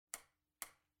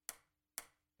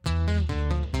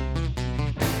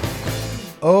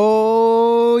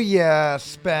Oh, yeah,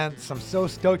 Spence. I'm so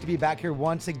stoked to be back here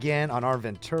once again on our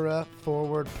Ventura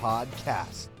Forward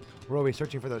podcast. We're always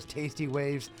searching for those tasty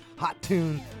waves, hot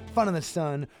tune, fun in the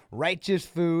sun, righteous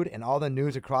food, and all the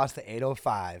news across the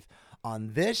 805.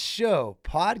 On this show,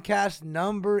 podcast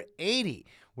number 80,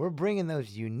 we're bringing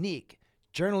those unique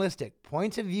journalistic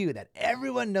points of view that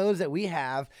everyone knows that we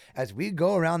have as we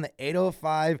go around the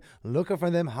 805 looking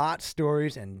for them hot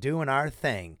stories and doing our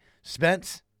thing.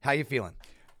 Spence, how you feeling?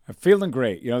 I'm feeling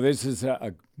great. You know, this is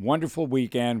a wonderful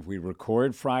weekend. We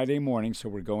record Friday morning, so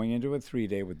we're going into a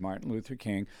 3-day with Martin Luther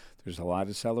King. There's a lot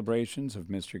of celebrations of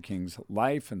Mr. King's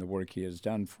life and the work he has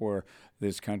done for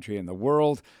this country and the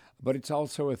world, but it's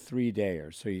also a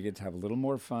 3-dayer, so you get to have a little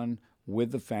more fun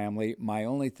with the family. My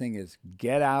only thing is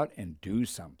get out and do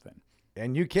something.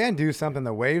 And you can do something.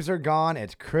 The waves are gone.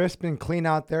 It's crisp and clean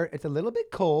out there. It's a little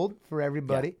bit cold for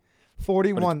everybody. Yeah.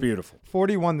 41. But it's beautiful.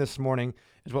 41 this morning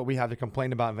is what we have to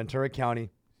complain about in Ventura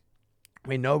County.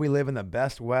 We know we live in the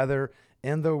best weather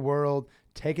in the world.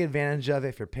 Take advantage of it.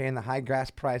 If you're paying the high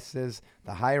gas prices,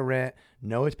 the high rent,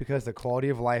 know it's because of the quality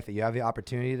of life that you have the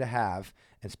opportunity to have.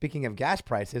 And speaking of gas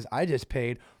prices, I just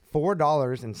paid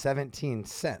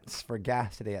 $4.17 for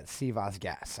gas today at Sivas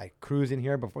Gas. I cruised in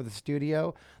here before the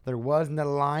studio. There wasn't a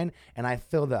line, and I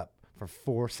filled up for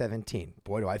 $4.17.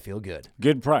 Boy, do I feel good.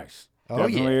 Good price. Oh,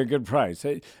 Definitely yeah. a good price.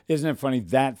 Isn't it funny?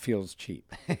 That feels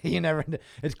cheap. You never.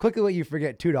 It's quickly what you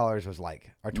forget $2 was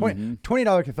like, or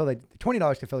 $20 to fill the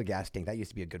 $20 to fill a gas tank. That used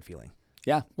to be a good feeling.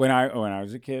 Yeah. When I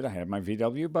was a kid, I had my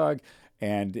VW Bug,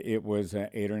 and it was an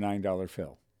 $8 or $9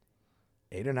 fill.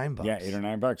 $8 or $9. Yeah, $8 or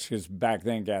 $9 because back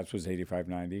then gas was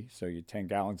 $85.90. So your 10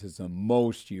 gallons is the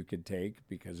most you could take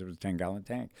because it was a 10-gallon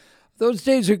tank. Those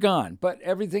days are gone, but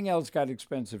everything else got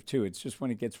expensive too. It's just when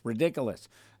it gets ridiculous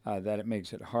that it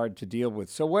makes it hard to deal with.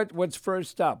 So what's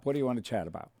first up? What do you want to chat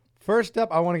about? First up,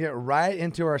 I want to get right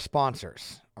into our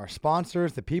sponsors. Our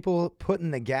sponsors, the people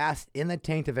putting the gas in the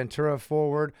tank to Ventura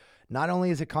Forward. Not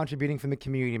only is it contributing from the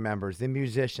community members, the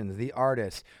musicians, the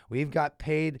artists, we've got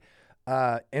paid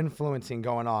influencing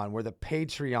going on where the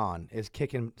Patreon is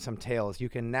kicking some tails. You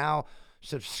can now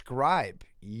subscribe.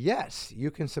 Yes, you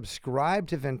can subscribe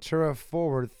to Ventura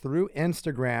Forward through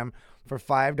Instagram for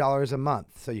 $5 a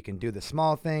month. So you can do the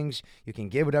small things, you can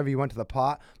give whatever you want to the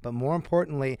pot, but more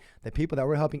importantly, the people that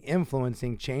we're helping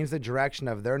influencing change the direction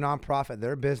of their nonprofit,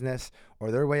 their business, or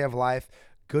their way of life.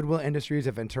 Goodwill Industries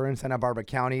of Ventura and Santa Barbara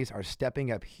counties are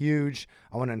stepping up huge.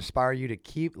 I want to inspire you to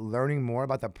keep learning more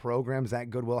about the programs that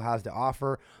Goodwill has to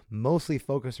offer, mostly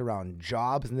focused around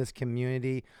jobs in this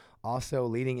community, also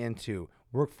leading into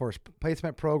workforce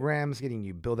placement programs, getting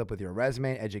you build up with your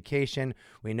resume, education.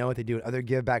 We know what they do in other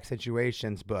give back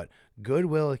situations, but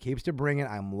Goodwill keeps to bring it.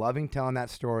 I'm loving telling that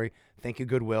story. Thank you,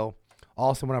 Goodwill.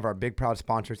 Also, one of our big proud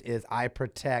sponsors is I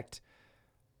Protect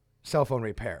Cell Phone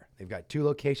Repair. They've got 2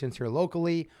 locations here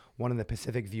locally, one in the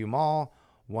Pacific View Mall,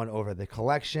 one over the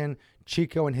collection.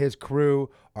 Chico and his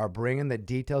crew are bringing the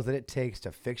details that it takes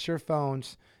to fix your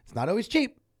phones. It's not always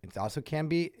cheap. It also can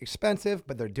be expensive,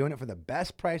 but they're doing it for the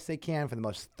best price they can for the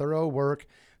most thorough work.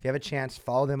 If you have a chance,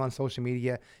 follow them on social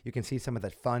media. You can see some of the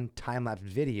fun time-lapse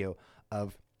video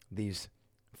of these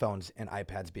phones and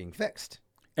iPads being fixed.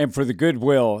 And for the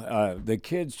Goodwill, the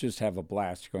kids just have a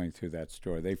blast going through that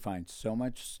store. They find so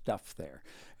much stuff there,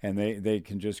 and they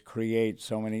can just create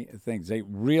so many things. They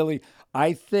really,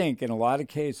 I think, in a lot of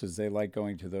cases, they like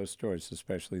going to those stores,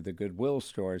 especially the Goodwill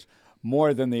stores,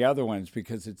 more than the other ones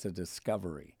because it's a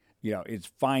discovery. You know, it's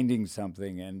finding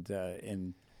something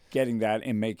and getting that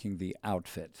and making the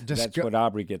outfit. That's what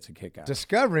Aubrey gets a kick out of.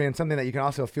 Discovery and something that you can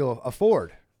also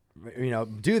afford.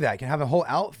 Do that. You can have a whole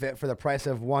outfit for the price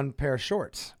of one pair of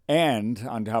shorts. And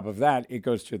on top of that, it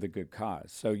goes to the good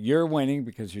cause. So you're winning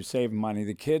because you're saving money.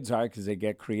 The kids are because they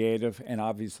get creative, and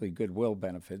obviously Goodwill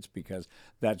benefits because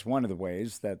that's one of the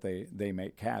ways that they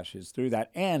make cash is through that.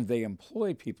 And they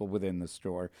employ people within the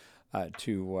store a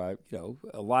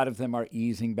lot of them are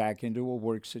easing back into a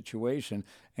work situation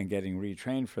and getting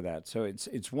retrained for that. So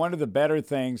it's one of the better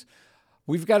things.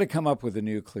 We've got to come up with a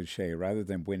new cliche rather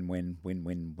than win-win,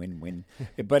 win-win, win-win.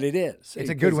 But it is. It's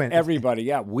a good win.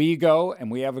 Everybody, we go and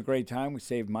we have a great time. We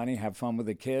save money, have fun with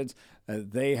the kids.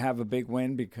 They have a big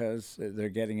win because they're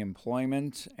getting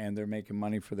employment and they're making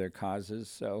money for their causes.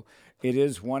 So it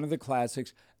is one of the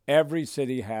classics. Every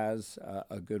city has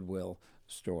a Goodwill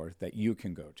store that you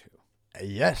can go to.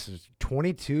 Yes, there's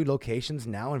 22 locations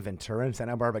now in Ventura and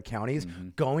Santa Barbara counties.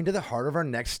 Going to the heart of our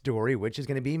next story, which is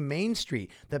going to be Main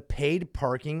Street. The paid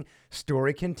parking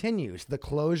story continues. The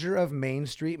closure of Main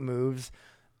Street moves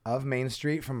of Main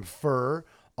Street from Fur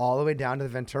all the way down to the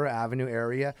Ventura Avenue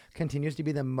area continues to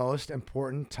be the most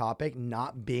important topic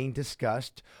not being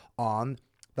discussed on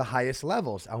the highest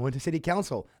levels. I went to City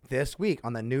Council this week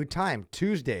on the new time,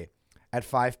 Tuesday at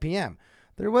 5 p.m.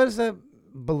 There was a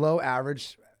below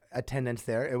average attendance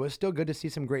there. It was still good to see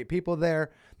some great people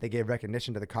there. They gave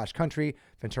recognition to the Kosh Country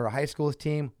Ventura High School's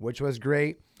team, which was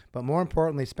great. But more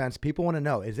importantly, Spence, people want to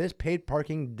know, is this paid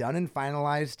parking done and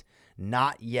finalized?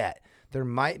 Not yet. There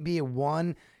might be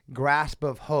one grasp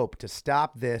of hope to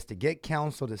stop this, to get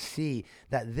council to see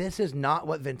that this is not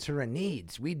what Ventura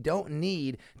needs. We don't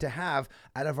need to have,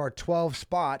 out of our 12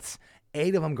 spots,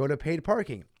 8 of them go to paid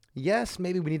parking. Yes,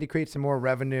 maybe we need to create some more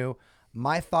revenue.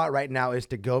 My thought right now is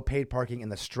to go paid parking in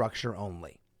the structure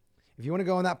only. If you want to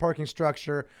go in that parking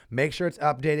structure, make sure it's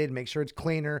updated, make sure it's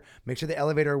cleaner, make sure the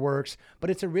elevator works. But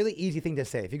it's a really easy thing to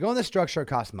say. If you go in the structure, it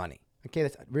costs money. Okay,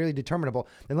 that's really determinable.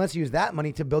 Then let's use that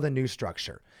money to build a new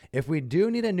structure. If we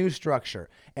do need a new structure,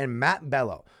 and Matt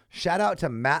Bello, shout out to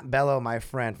Matt Bello, my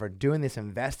friend, for doing this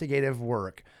investigative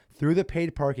work through the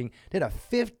paid parking, did a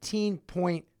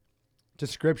 15-point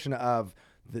description of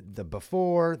the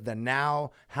before, the now,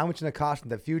 how much it's going to cost in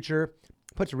the future,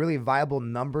 puts really viable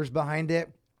numbers behind it.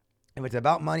 If it's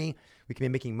about money, we can be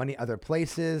making money other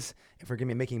places. If we're going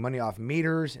to be making money off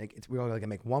meters, we're going to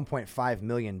make $1.5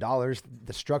 million.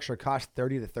 The structure costs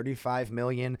 $30 to $35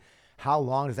 million. How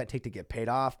long does that take to get paid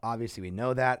off? Obviously, we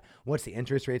know that. What's the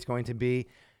interest rates going to be?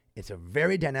 It's a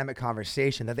very dynamic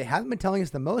conversation that they haven't been telling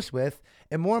us the most with.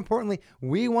 And more importantly,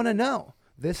 we want to know.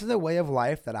 This is a way of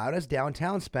life that out as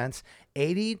downtown, Spence,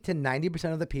 80 to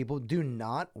 90% of the people do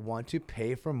not want to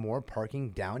pay for more parking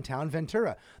downtown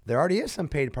Ventura. There already is some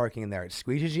paid parking in there. It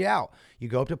squeezes you out. You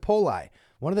go up to Poli.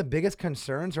 One of the biggest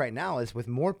concerns right now is with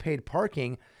more paid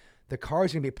parking, the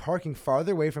cars are going to be parking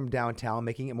farther away from downtown,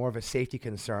 making it more of a safety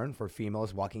concern for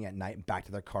females walking at night back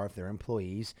to their car if they're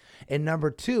employees. And number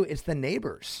two, it's the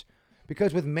neighbors.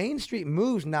 Because with Main Street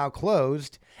moves now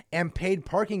closed and paid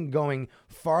parking going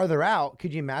farther out,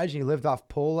 could you imagine you lived off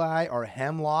Poli or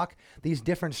Hemlock, these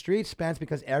different streets, Spence,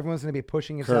 because everyone's going to be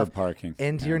pushing yourself curb parking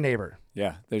into your neighbor.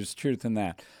 Yeah, there's truth in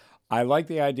that. I like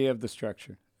the idea of the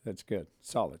structure. That's good,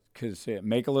 solid, because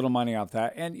make a little money off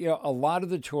that. And a lot of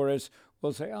the tourists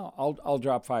will say, "Oh, I'll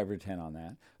drop 5 or 10 on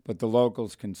that," but the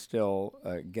locals can still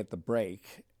get the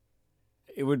break.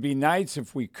 It would be nice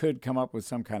if we could come up with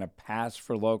some kind of pass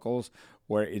for locals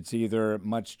where it's either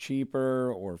much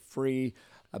cheaper or free.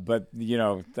 But,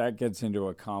 that gets into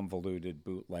a convoluted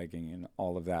bootlegging and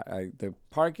all of that. The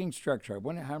parking structure, I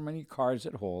wonder how many cars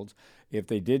it holds. If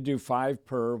they did do 5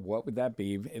 per, what would that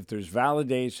be? If there's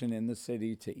validation in the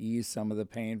city to ease some of the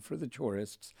pain for the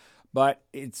tourists. But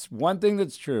it's one thing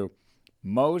that's true.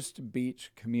 Most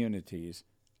beach communities,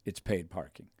 it's paid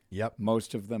parking. Yep.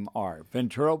 Most of them are.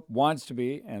 Ventura wants to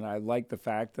be, and I like the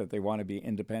fact that they want to be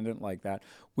independent like that.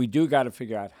 We do got to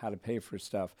figure out how to pay for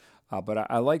stuff, but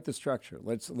I like the structure.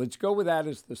 Let's go with that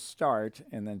as the start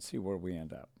and then see where we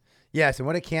end up. Yes, and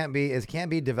what it can't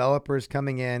be developers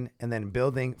coming in and then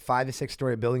building 5 to 6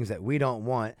 story buildings that we don't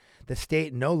want. The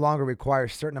state no longer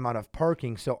requires a certain amount of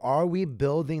parking. So are we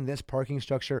building this parking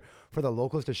structure for the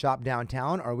locals to shop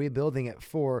downtown? Or are we building it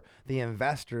for the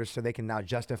investors so they can now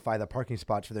justify the parking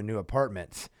spots for their new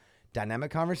apartments?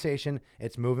 Dynamic conversation.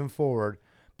 It's moving forward.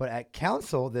 But at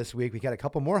council this week, we got a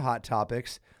couple more hot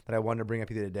topics that I wanted to bring up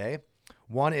with you today.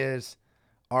 One is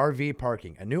RV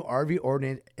parking. A new RV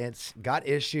ordinance got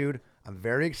issued. I'm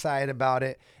very excited about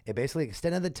it. It basically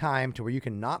extended the time to where you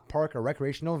cannot park a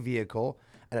recreational vehicle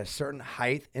at a certain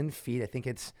height in feet. I think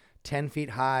it's 10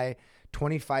 feet high,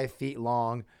 25 feet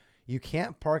long. You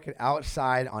can't park it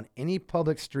outside on any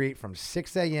public street from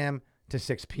 6 a.m. to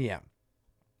 6 p.m.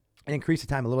 and increase the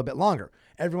time a little bit longer.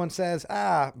 Everyone says,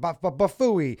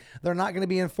 bafooey. They're not going to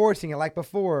be enforcing it like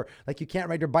before. Like you can't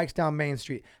ride your bikes down Main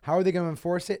Street. How are they going to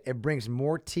enforce it? It brings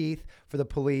more teeth for the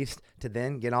police to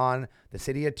then get on the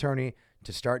city attorney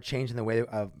to start changing the way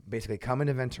of basically coming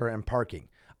to Ventura and parking.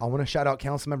 I want to shout out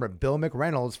Councilmember Bill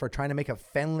McReynolds for trying to make a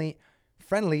friendly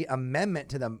amendment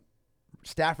to the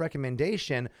staff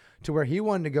recommendation to where he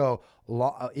wanted to go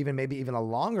maybe even a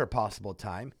longer possible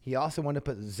time. He also wanted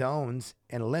to put zones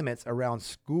and limits around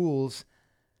schools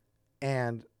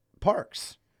and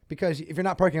parks, because if you're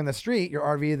not parking on the street, your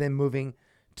RV is then moving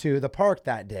to the park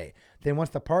that day. Then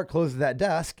once the park closes at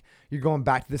dusk, you're going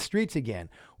back to the streets again.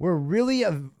 We're really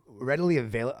readily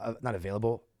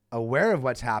aware of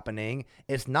what's happening.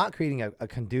 It's not creating a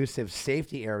conducive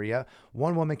safety area.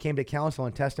 One woman came to council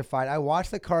and testified, I watched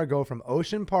the car go from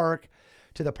Ocean Park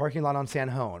to the parking lot on San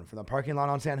Juan, from the parking lot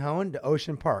on San Juan to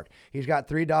Ocean Park. He's got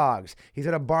 3 dogs. He's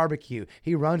at a barbecue.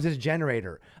 He runs his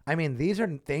generator. I mean, these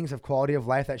are things of quality of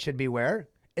life that should be where?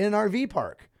 in an RV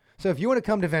park. So if you want to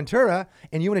come to Ventura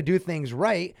and you want to do things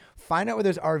right, find out where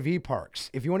there's RV parks.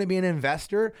 If you want to be an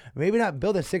investor, maybe not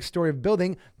build a 6-story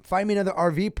building, find me another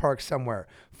RV park somewhere.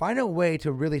 Find a way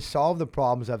to really solve the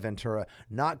problems of Ventura,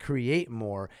 not create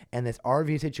more. And this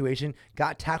RV situation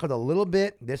got tackled a little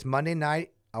bit this Monday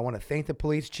night. I want to thank the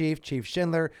police chief, Chief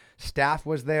Schindler. Staff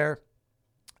was there.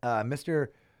 I'm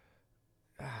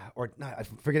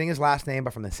forgetting his last name,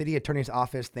 but from the city attorney's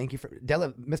office, thank you for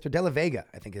Mr. Della Vega,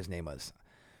 I think his name was.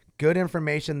 Good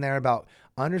information there about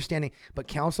understanding. But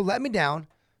council let me down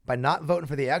by not voting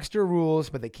for the extra rules,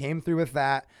 but they came through with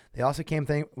that. They also came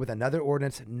through with another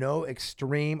ordinance, no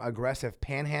extreme aggressive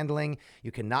panhandling.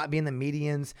 You cannot be in the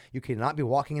medians. You cannot be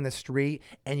walking in the street,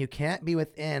 and you can't be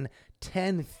within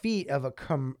 10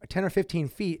 or 15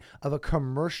 feet of a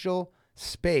commercial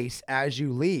space as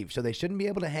you leave. So they shouldn't be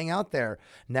able to hang out there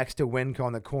next to Winco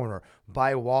on the corner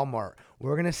by Walmart.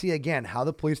 We're going to see again how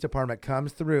the police department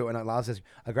comes through and allows this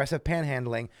aggressive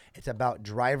panhandling. It's about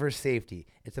driver safety.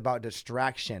 It's about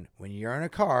distraction. When you're in a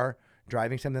car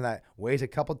driving something that weighs a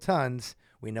couple tons,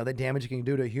 we know the damage it can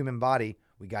do to a human body.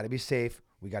 We got to be safe.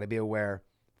 We got to be aware.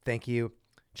 Thank you,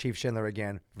 Chief Schindler,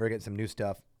 again, for getting some new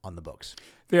stuff on the books.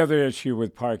 The other issue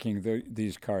with parking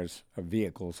these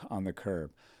vehicles on the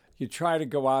curb. You try to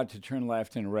go out to turn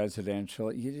left in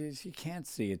residential, you can't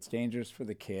see. It's dangerous for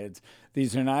the kids.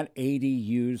 These are not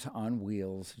ADUs on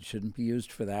wheels. It shouldn't be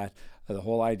used for that. The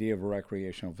whole idea of a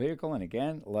recreational vehicle, and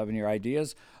again, loving your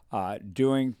ideas,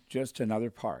 doing just another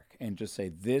park and just say,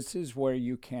 this is where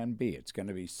you can be. It's going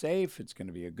to be safe. It's going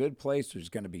to be a good place. There's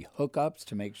going to be hookups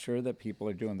to make sure that people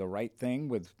are doing the right thing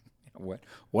with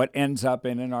what ends up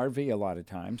in an RV a lot of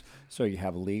times. So you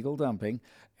have legal dumping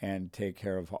and take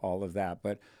care of all of that.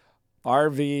 But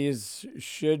RVs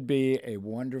should be a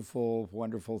wonderful,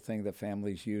 wonderful thing that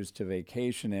families use to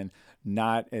vacation in,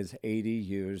 not as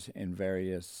ADUs in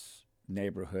various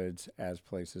neighborhoods as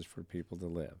places for people to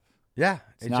live. Yeah.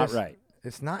 It's not right.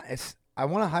 It's not. I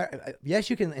want to hire. Yes,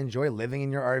 you can enjoy living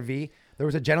in your RV. There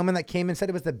was a gentleman that came and said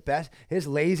it was the best. His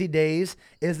lazy days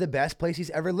is the best place he's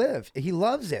ever lived. He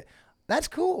loves it. That's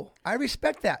cool. I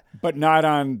respect that. But not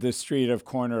on the street of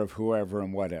corner of whoever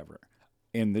and whatever.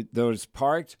 In those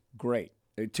parks, great.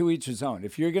 To each his own.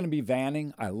 If you're going to be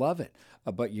vanning, I love it.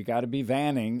 But you got to be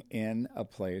vanning in a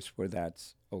place where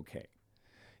that's okay.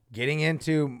 Getting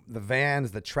into the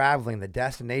vans, the traveling, the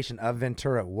destination of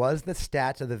Ventura was the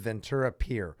stats of the Ventura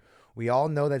Pier. We all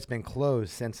know that's been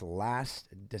closed since last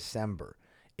December.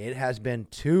 It has been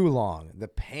too long. The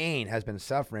pain has been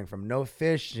suffering from no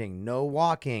fishing, no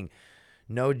walking,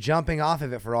 no jumping off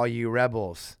of it for all you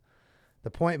rebels. The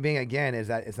point being, again, is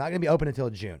that it's not going to be open until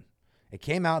June. It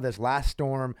came out this last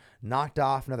storm, knocked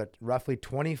off another roughly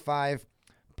 25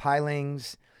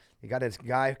 pilings. You got this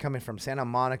guy coming from Santa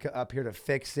Monica up here to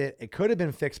fix it. It could have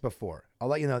been fixed before. I'll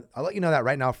let you know that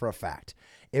right now for a fact.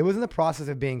 It was in the process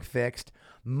of being fixed.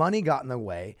 Money got in the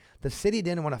way. The city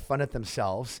didn't want to fund it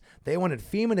themselves. They wanted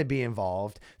FEMA to be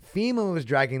involved. FEMA was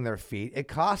dragging their feet. It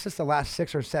cost us the last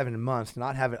 6 or 7 months to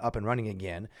not have it up and running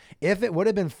again. If it would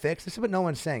have been fixed, this is what no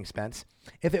one's saying, Spence.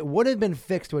 If it would have been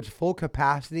fixed to its full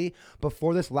capacity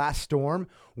before this last storm,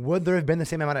 would there have been the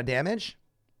same amount of damage?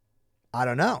 I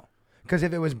don't know. Because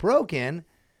if it was broken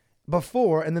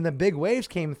before and then the big waves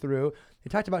came through, they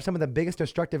talked about some of the biggest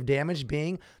destructive damage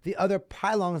being the other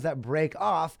pylons that break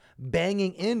off,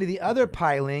 banging into the other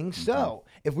pilings. So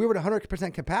if we were at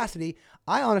 100% capacity,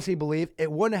 I honestly believe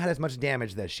it wouldn't have had as much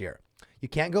damage this year. You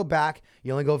can't go back.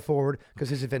 You only go forward because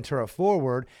this is Ventura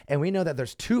Forward. And we know that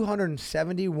there's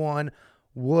 271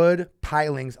 wood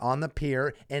pilings on the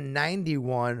pier and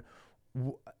 91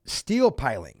 steel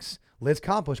pilings. Liz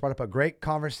Campos brought up a great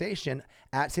conversation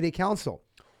at City Council.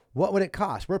 What would it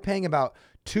cost? We're paying about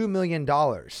 $2 million.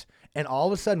 And all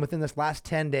of a sudden, within this last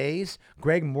 10 days,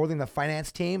 Greg Morley and the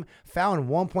finance team found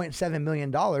 $1.7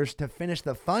 million to finish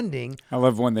the funding. I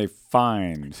love when they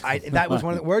find. That was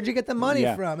one of the, where'd you get the money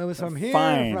from? It was from here,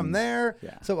 from there.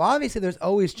 Yeah. So obviously there's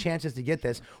always chances to get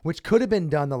this, which could have been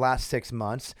done the last 6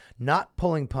 months, not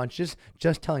pulling punches,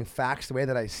 just telling facts the way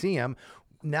that I see them.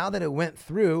 Now that it went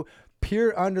through,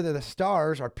 Peer Under the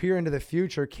Stars or Peer Into the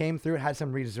Future came through. It had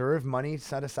some reserve money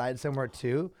set aside somewhere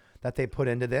too that they put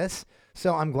into this.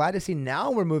 So I'm glad to see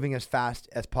now we're moving as fast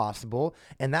as possible.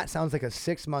 And that sounds like a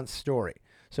 6-month story.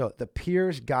 So the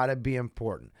pier's got to be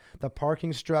important. The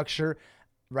parking structure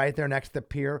right there next to the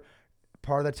pier,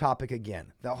 part of the topic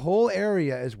again. The whole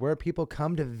area is where people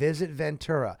come to visit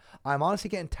Ventura. I'm honestly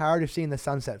getting tired of seeing the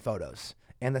sunset photos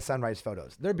and the sunrise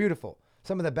photos. They're beautiful.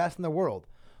 Some of the best in the world.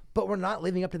 But we're not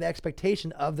living up to the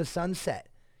expectation of the sunset.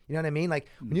 You know what I mean? Like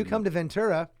when you come to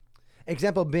Ventura,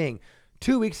 example being,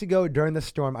 2 weeks ago during the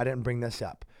storm, I didn't bring this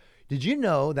up. Did you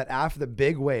know that after the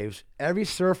big waves, every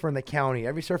surfer in the county,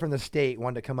 every surfer in the state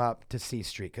wanted to come up to C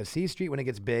Street? Because C Street, when it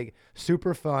gets big,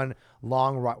 super fun,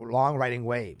 long riding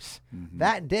waves.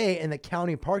 That day in the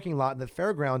county parking lot the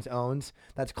fairgrounds owns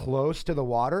that's close to the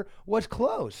water was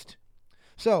closed.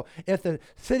 So if the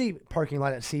city parking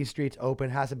lot at C Street's open,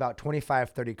 has about 25,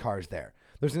 30 cars there.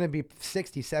 There's going to be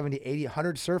 60, 70, 80,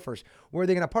 100 surfers. Where are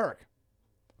they going to park?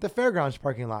 The fairgrounds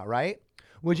parking lot, right?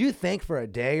 Would you think for a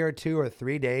day or 2 or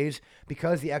 3 days,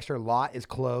 because the extra lot is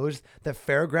closed, the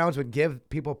fairgrounds would give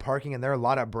people parking in their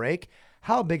lot a break?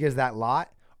 How big is that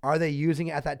lot? Are they using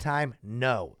it at that time?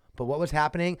 No. But what was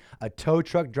happening? A tow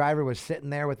truck driver was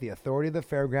sitting there with the authority of the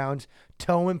fairgrounds,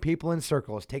 towing people in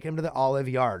circles, taking them to the Olive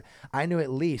Yard. I knew at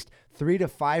least 3 to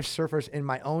 5 surfers in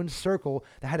my own circle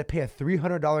that had to pay a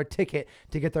 $300 ticket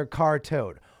to get their car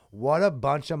towed. What a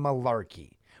bunch of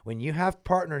malarkey. When you have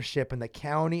partnership in the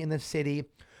county and the city,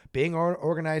 being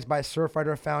organized by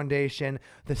Surfrider Foundation,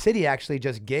 the city actually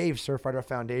just gave Surfrider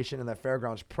Foundation and the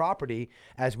fairgrounds property,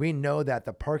 as we know that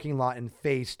the parking lot in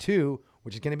phase 2,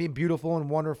 which is going to be beautiful and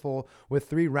wonderful with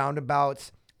 3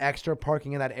 roundabouts, extra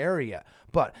parking in that area.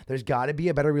 But there's got to be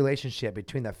a better relationship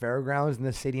between the fairgrounds and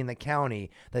the city and the county,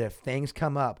 that if things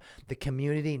come up, the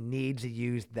community needs to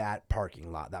use that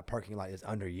parking lot. That parking lot is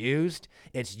underused.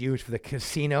 It's used for the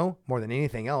casino more than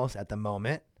anything else at the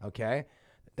moment, okay?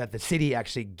 That the city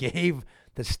actually gave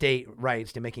the state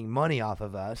rights to making money off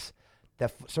of us.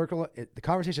 The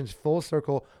conversation is full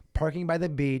circle, parking by the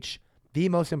beach, the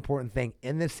most important thing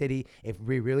in the city if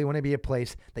we really want to be a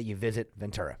place that you visit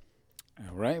Ventura.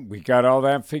 All right. We got all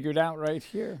that figured out right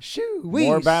here.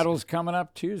 More battles coming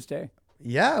up Tuesday.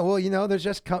 Yeah, well, there's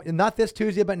just not this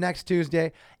Tuesday, but next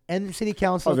Tuesday. And the city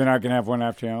council. Oh, they're not going to have one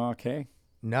after MLK?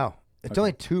 No. It's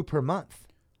only 2 per month.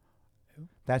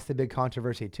 That's the big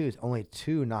controversy, too. It's only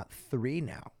 2, not 3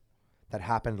 now. That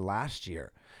happened last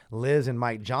year. Liz and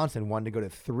Mike Johnson wanted to go to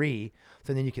 3,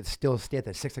 so then you could still stay at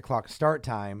the 6 o'clock start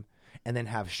time and then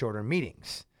have shorter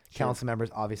meetings. Sure. Council members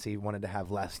obviously wanted to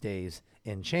have less days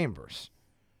in chambers.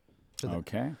 So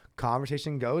the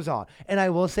conversation goes on. And I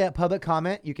will say at public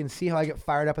comment, you can see how I get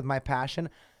fired up with my passion.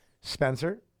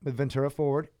 Spencer, with Ventura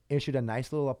Forward, issued a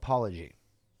nice little apology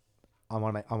on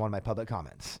one of my public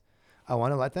comments. I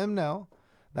want to let them know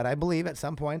that I believe at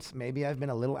some points maybe I've been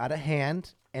a little out of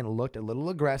hand and looked a little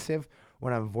aggressive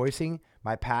when I'm voicing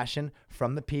my passion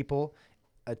from the people.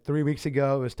 3 weeks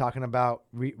ago, it was talking about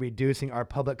reducing our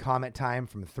public comment time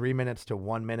from 3 minutes to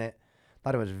 1 minute.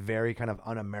 Thought it was very kind of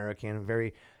un-American,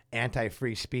 very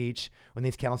anti-free speech when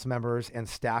these council members and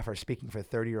staff are speaking for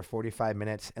 30 or 45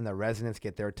 minutes and the residents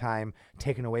get their time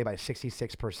taken away by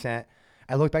 66%.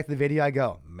 I look back to the video, I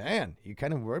go, man, you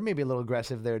kind of were maybe a little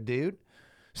aggressive there, dude.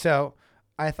 So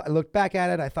I looked back at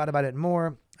it. I thought about it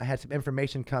more. I had some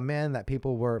information come in that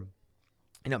people were,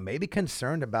 maybe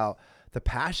concerned about the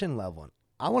passion level.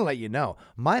 I want to let you know,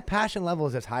 my passion level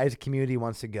is as high as the community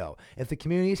wants to go. If the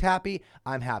community's happy,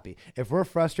 I'm happy. If we're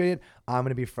frustrated, I'm going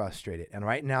to be frustrated. And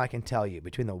right now I can tell you,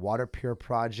 between the Water Pure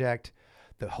Project,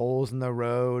 the holes in the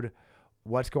road,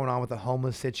 what's going on with the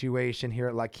homeless situation here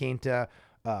at La Quinta,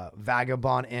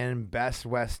 Vagabond Inn, Best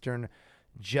Western,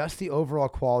 just the overall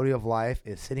quality of life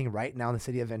is sitting right now in the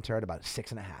city of Ventura at about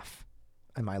 6.5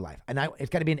 in my life. And it's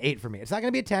got to be an 8 for me. It's not going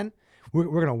to be a 10. We're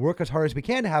going to work as hard as we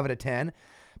can to have it a 10.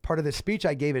 Part of the speech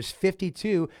I gave is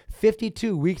 52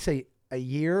 weeks a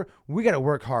year. We got to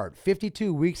work hard.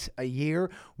 52 weeks a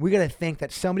year. We got to think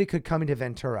that somebody could come into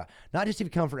Ventura. Not just if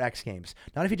you come for X Games.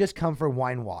 Not if you just come for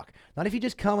Wine Walk. Not if you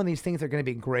just come on these things that are going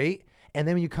to be great. And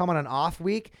then when you come on an off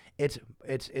week, it's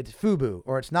FUBU,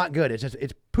 or it's not good.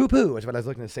 It's poo-poo is what I was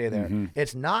looking to say there. Mm-hmm.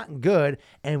 It's not good,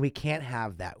 and we can't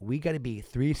have that. We got to be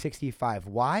 365.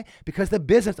 Why? Because the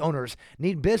business owners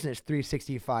need business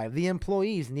 365. The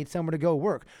employees need somewhere to go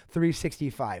work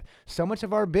 365. So much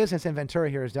of our business in Ventura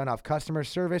here is done off customer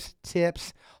service,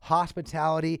 tips,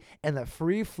 hospitality, and the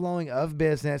free flowing of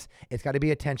business. It's got to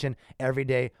be attention every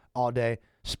day, all day.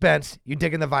 Spence, you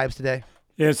digging the vibes today?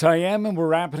 Yes, I am, and we're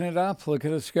wrapping it up. Look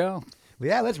at us go.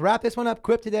 Yeah, let's wrap this one up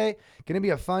quick today. Going to be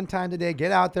a fun time today.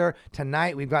 Get out there.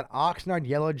 Tonight, we've got Oxnard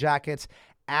Yellow Jackets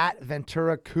at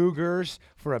Ventura Cougars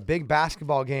for a big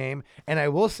basketball game. And I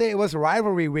will say it was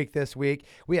rivalry week this week.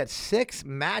 We had 6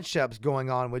 matchups going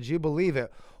on. Would you believe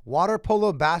it? Water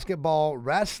polo, basketball,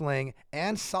 wrestling,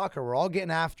 and soccer. We're all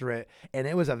getting after it. And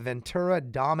it was a Ventura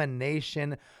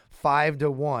domination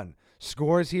 5-1.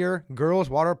 Scores here, girls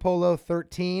water polo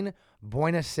 13,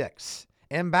 Buena 6.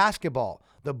 In basketball,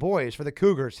 the boys for the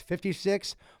Cougars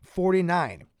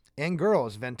 56-49. In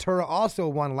girls, Ventura also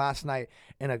won last night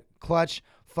in a clutch,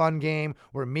 fun game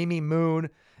where Mimi Moon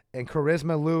and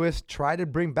Charisma Lewis tried to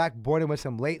bring back Boynton with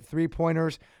some late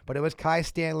three-pointers, but it was Kai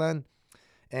Stanlin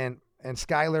and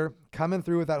Skyler coming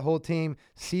through with that whole team.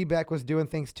 Seebeck was doing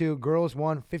things too. Girls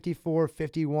won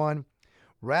 54-51.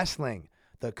 Wrestling,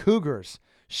 the Cougars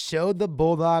showed the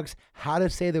Bulldogs how to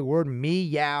say the word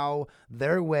meow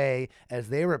their way as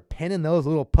they were pinning those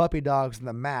little puppy dogs in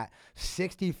the mat.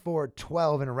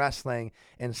 64-12 in wrestling,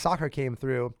 and soccer came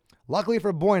through. Luckily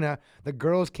for Boyna, the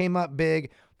girls came up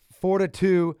big,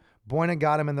 4-2. Boyna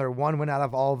got them in their one win out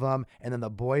of all of them, and then the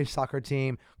boys soccer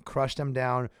team crushed them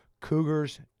down.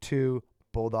 Cougars 2,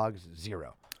 Bulldogs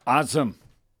 0. Awesome.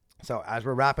 So as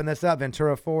we're wrapping this up,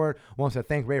 Ventura Forward wants to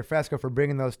thank Ray Fresco for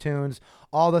bringing those tunes.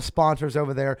 All the sponsors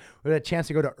over there. We had a chance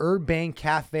to go to Urbane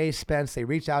Cafe Spence. They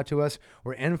reached out to us.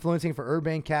 We're influencing for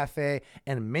Urbane Cafe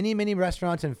and many, many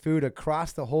restaurants and food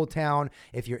across the whole town.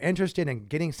 If you're interested in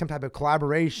getting some type of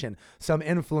collaboration, some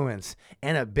influence,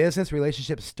 and a business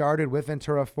relationship started with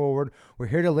Ventura Forward, we're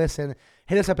here to listen.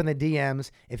 Hit us up in the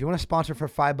DMs. If you want to sponsor for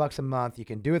 $5 a month, you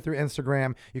can do it through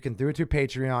Instagram. You can do it through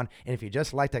Patreon. And if you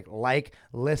just like to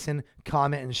listen,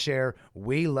 comment, and share,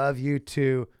 we love you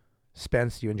too.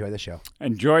 Spence, you enjoy the show.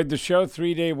 Enjoyed the show.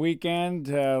 3-day weekend.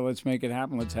 Let's make it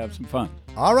happen. Let's have some fun.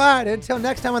 All right. Until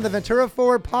next time on the Ventura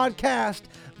Forward podcast,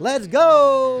 let's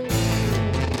go.